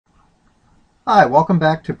Hi, welcome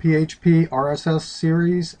back to PHP RSS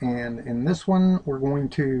series, and in this one we're going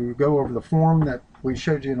to go over the form that we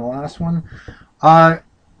showed you in the last one. Uh,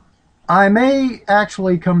 I may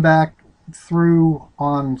actually come back through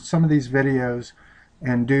on some of these videos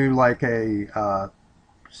and do like a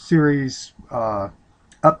series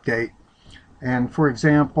update. And for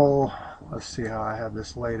example, let's see how I have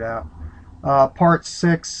this laid out. Part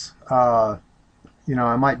 6, I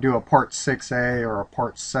might do a part 6A or a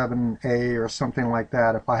part 7A or something like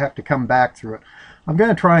that if I have to come back through it. I'm going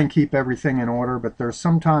to try and keep everything in order, but there's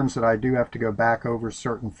some times that I do have to go back over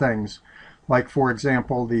certain things. Like, for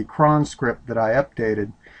example, the cron script that I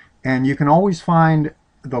updated. And you can always find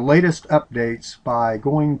the latest updates by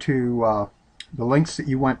going to the links that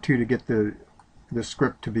you went to get the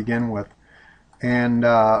script to begin with. And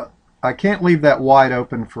I can't leave that wide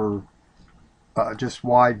open for just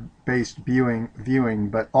wide-based viewing,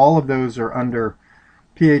 but all of those are under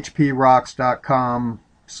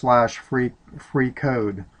phprocks.com/free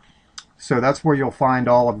code. So that's where you'll find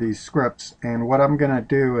all of these scripts. And what I'm going to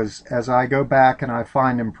do is, as I go back and I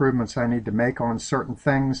find improvements I need to make on certain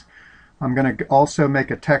things, I'm going to also make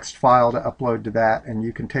a text file to upload to that, and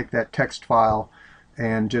you can take that text file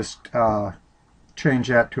and just change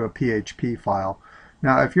that to a PHP file.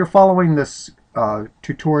 Now, if you're following this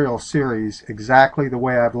tutorial series exactly the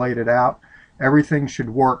way I've laid it out, everything should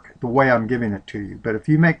work the way I'm giving it to you. But if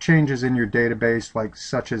you make changes in your database, like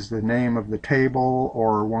such as the name of the table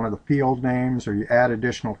or one of the field names, or you add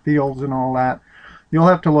additional fields and all that, you'll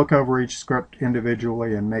have to look over each script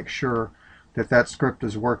individually and make sure that that script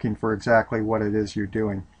is working for exactly what it is you're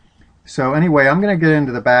doing. So anyway, I'm going to get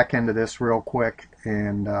into the back end of this real quick,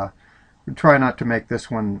 and try not to make this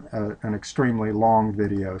one an extremely long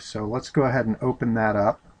video. So let's go ahead and open that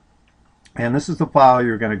up. And this is the file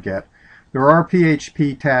you're going to get. There are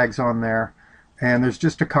PHP tags on there, and there's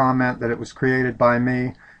just a comment that it was created by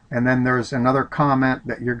me, and then there's another comment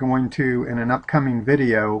that you're going to, in an upcoming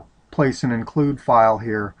video, place an include file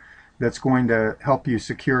here that's going to help you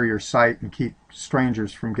secure your site and keep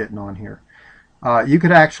strangers from getting on here. You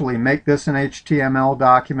could actually make this an HTML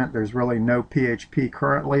document. There's really no PHP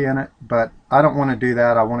currently in it, but I don't want to do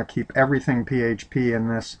that. I want to keep everything PHP in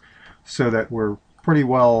this so that we're pretty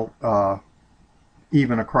well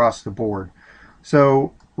even across the board.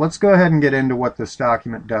 So let's go ahead and get into what this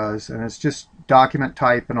document does, and it's just document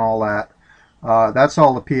type and all that. That's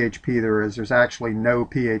all the PHP there is. There's actually no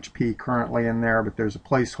PHP currently in there, but there's a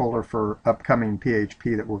placeholder for upcoming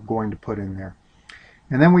PHP that we're going to put in there.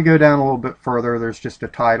 And then we go down a little bit further. There's just a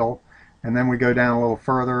title, and then we go down a little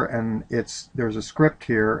further, and there's a script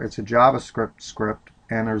here. It's a JavaScript script,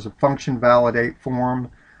 and there's a function validate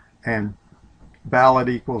form, and valid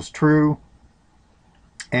equals true.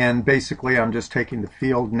 And basically, I'm just taking the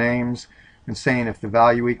field names and saying if the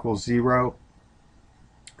value equals 0,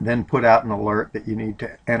 then put out an alert that you need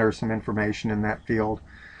to enter some information in that field.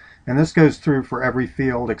 And this goes through for every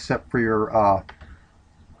field except for your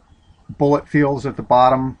bullet fields at the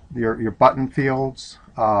bottom, your button fields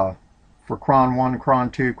for cron 1,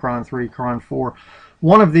 cron 2, cron 3, cron 4.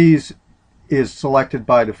 One of these is selected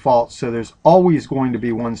by default, so there's always going to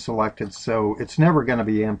be one selected, so it's never going to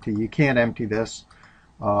be empty. You can't empty this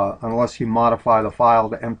unless you modify the file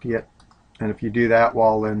to empty it, and if you do that,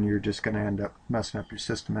 well, then you're just going to end up messing up your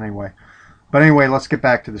system anyway. But anyway, let's get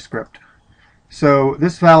back to the script. So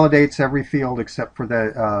this validates every field except for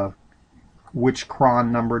the which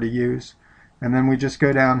cron number to use, and then we just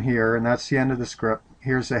go down here, and that's the end of the script.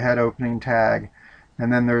 Here's the head opening tag,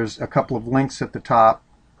 and then there's a couple of links at the top.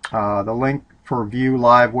 The link for view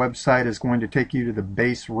live website is going to take you to the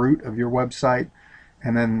base root of your website,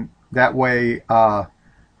 and then that way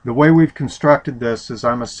the way we've constructed this is,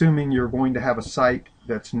 I'm assuming you're going to have a site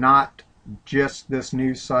that's not just this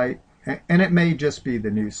news site, and it may just be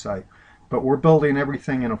the news site, but we're building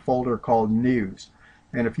everything in a folder called news.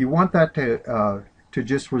 And if you want that to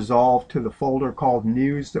just resolve to the folder called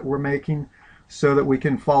news that we're making, so that we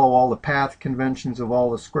can follow all the path conventions of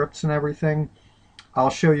all the scripts and everything, I'll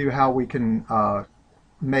show you how we can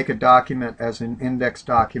make a document as an index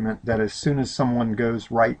document that as soon as someone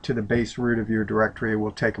goes right to the base root of your directory, it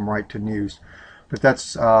will take them right to news. But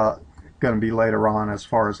that's going to be later on as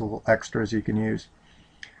far as little extras you can use.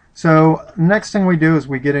 So next thing we do is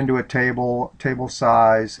we get into a table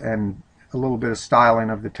size, and a little bit of styling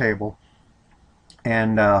of the table,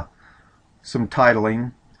 and some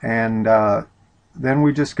titling, and then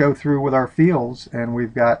we just go through with our fields, and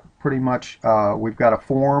we've got pretty much we've got a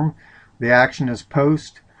form. The action is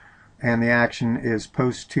post, and the action is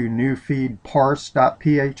post to new feed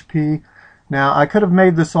parse.php. Now I could have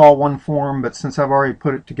made this all one form, but since I've already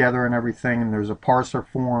put it together and everything, and there's a parser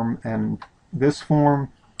form and this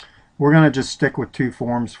form. We're going to just stick with 2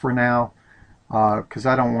 forms for now because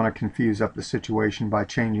I don't want to confuse up the situation by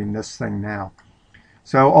changing this thing now.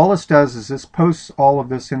 So all this does is this posts all of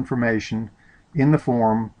this information in the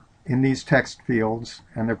form in these text fields,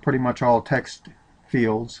 and they're pretty much all text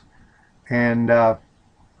fields and or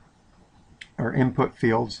input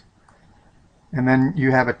fields. And then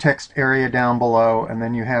you have a text area down below, and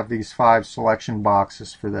then you have these 5 selection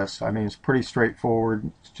boxes for this. I mean, it's pretty straightforward.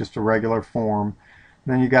 It's just a regular form.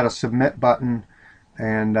 Then you got a submit button,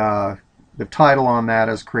 and the title on that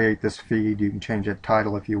is create this feed. You can change that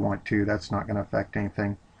title if you want to. That's not going to affect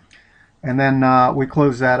anything. And then we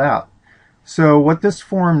close that out. So what this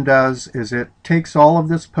form does is it takes all of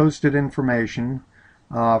this posted information.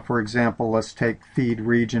 For example, let's take feed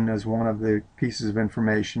region as one of the pieces of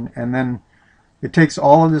information, and then it takes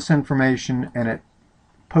all of this information and it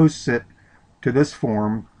posts it to this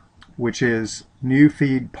form, which is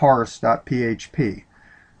newfeedparse.php.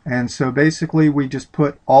 And so basically we just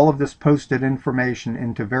put all of this posted information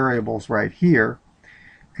into variables right here,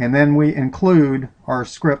 and then we include our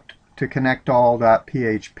script to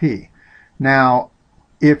connectall.php. Now,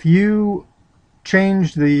 if you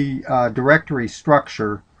change the directory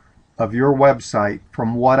structure of your website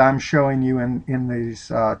from what I'm showing you in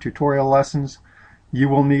these tutorial lessons, you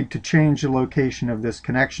will need to change the location of this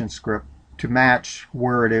connection script to match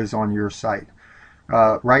where it is on your site.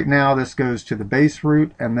 Right now this goes to the base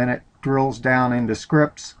root, and then it drills down into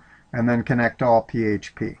scripts and then connect all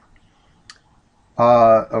PHP.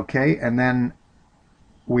 Okay, and then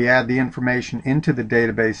we add the information into the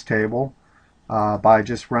database table by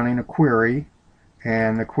just running a query,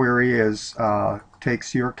 and the query is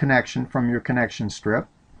takes your connection from your connection script,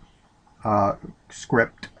 and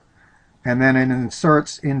then it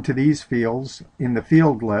inserts into these fields in the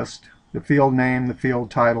field list the field name, the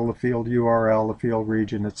field title, the field URL, the field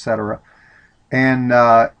region, etc. And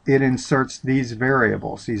it inserts these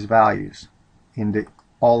variables, these values, into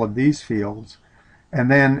all of these fields.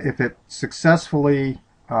 And then if it successfully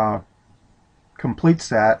completes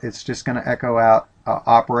that, it's just going to echo out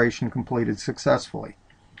operation completed successfully.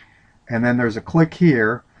 And then there's a click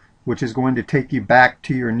here, which is going to take you back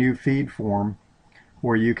to your new feed form,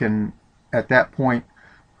 where you can, at that point,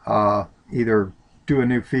 either do a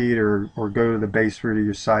new feed or go to the base root of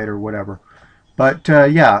your site or whatever. But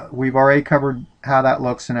yeah, we've already covered how that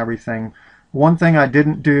looks and everything. One thing I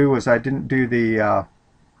didn't do is I didn't do the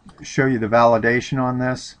show you the validation on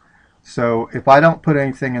this. So if I don't put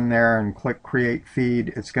anything in there and click create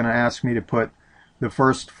feed, it's going to ask me to put the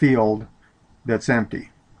first field that's empty.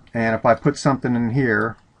 And if I put something in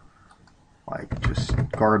here, like just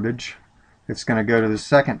garbage, it's going to go to the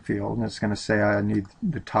second field, and it's going to say I need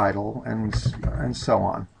the title, and so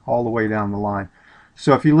on, all the way down the line.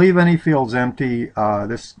 So if you leave any fields empty,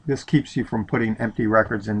 this keeps you from putting empty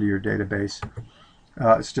records into your database.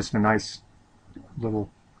 It's just a nice little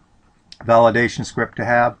validation script to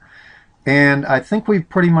have. And I think we've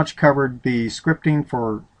pretty much covered the scripting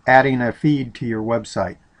for adding a feed to your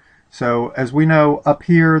website. So as we know, up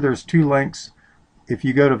here there's 2 links. If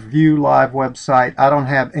you go to view live website, I don't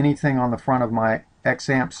have anything on the front of my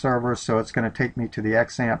XAMPP server, so it's going to take me to the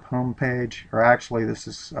XAMPP homepage, or actually this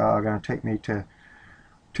is going to take me to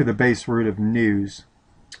the base root of news.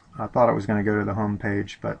 I thought it was going to go to the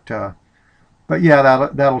homepage, but yeah,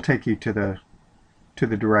 that'll take you to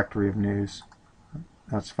the directory of news.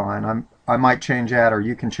 That's fine. I might change that, or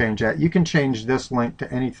you can change that. You can change this link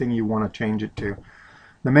to anything you want to change it to.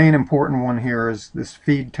 The main important one here is this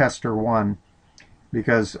feed tester 1,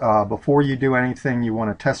 because before you do anything, you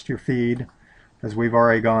want to test your feed, as we've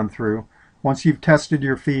already gone through. Once you've tested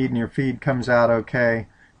your feed and your feed comes out okay,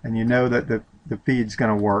 and you know that the feed's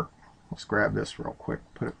going to work, let's grab this real quick,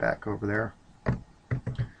 put it back over there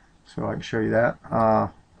so I can show you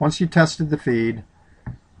that. Once you tested the feed,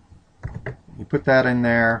 you put that in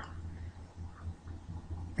there,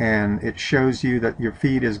 and it shows you that your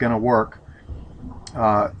feed is going to work.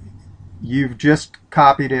 You've just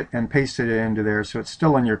copied it and pasted it into there, so it's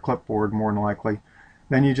still in your clipboard more than likely.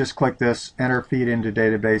 Then you just click this, enter feed into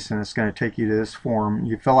database, and it's going to take you to this form.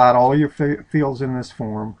 You fill out all your fields in this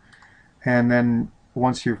form, and then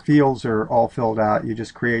once your fields are all filled out, you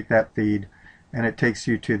just create that feed, and it takes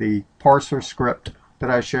you to the parser script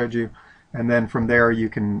that I showed you, and then from there you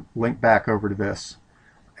can link back over to this.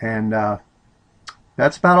 And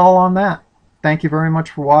that's about all on that. Thank you very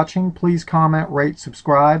much for watching. Please comment, rate,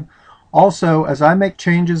 subscribe. Also, as I make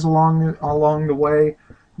changes along the way,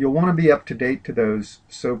 you'll want to be up to date to those.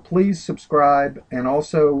 So please subscribe, and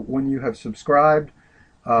also when you have subscribed,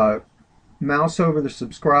 mouse over the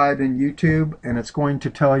subscribe in YouTube, and it's going to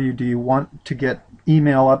tell you, do you want to get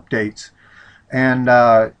email updates?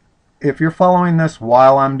 And if you're following this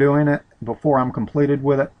while I'm doing it, before I'm completed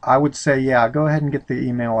with it, I would say, yeah, go ahead and get the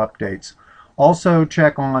email updates. Also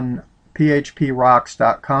check on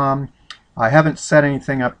phprocks.com. I haven't set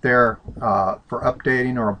anything up there for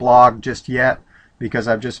updating or a blog just yet because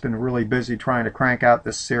I've just been really busy trying to crank out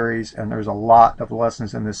this series, and there's a lot of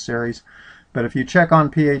lessons in this series. But if you check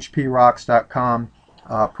on phprocks.com,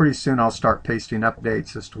 pretty soon I'll start pasting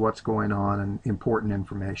updates as to what's going on and important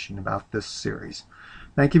information about this series.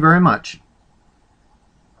 Thank you very much.